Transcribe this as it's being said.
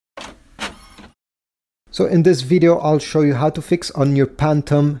So in this video, I'll show you how to fix on your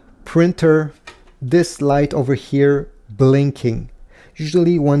Pantum printer this light over here blinking.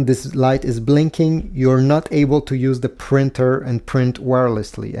 Usually when this light is blinking, you're not able to use the printer and print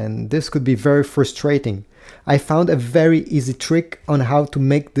wirelessly, and this could be very frustrating. I found a very easy trick on how to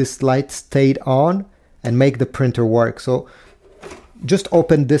make this light stay on and make the printer work. So just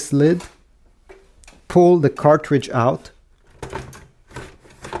open this lid, pull the cartridge out,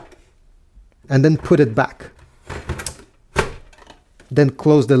 and then put it back. Then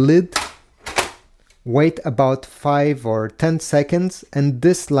close the lid, wait about 5 or 10 seconds, and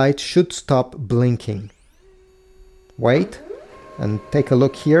this light should stop blinking. Wait, and take a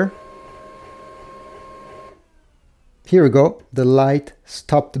look here. Here we go, the light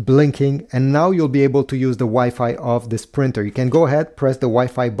stopped blinking, and now you'll be able to use the Wi-Fi of this printer. You can go ahead, press the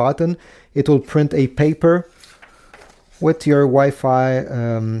Wi-Fi button. It will print a paper with your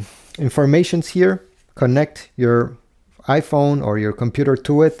Wi-Fi informations here. Connect your iPhone or your computer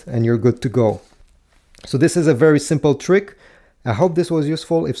to it, and you're good to go. So this is a very simple trick. I hope this was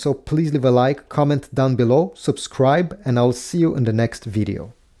useful. If so, please leave a like, comment down below, subscribe, and I'll see you in the next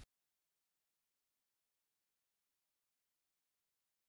video.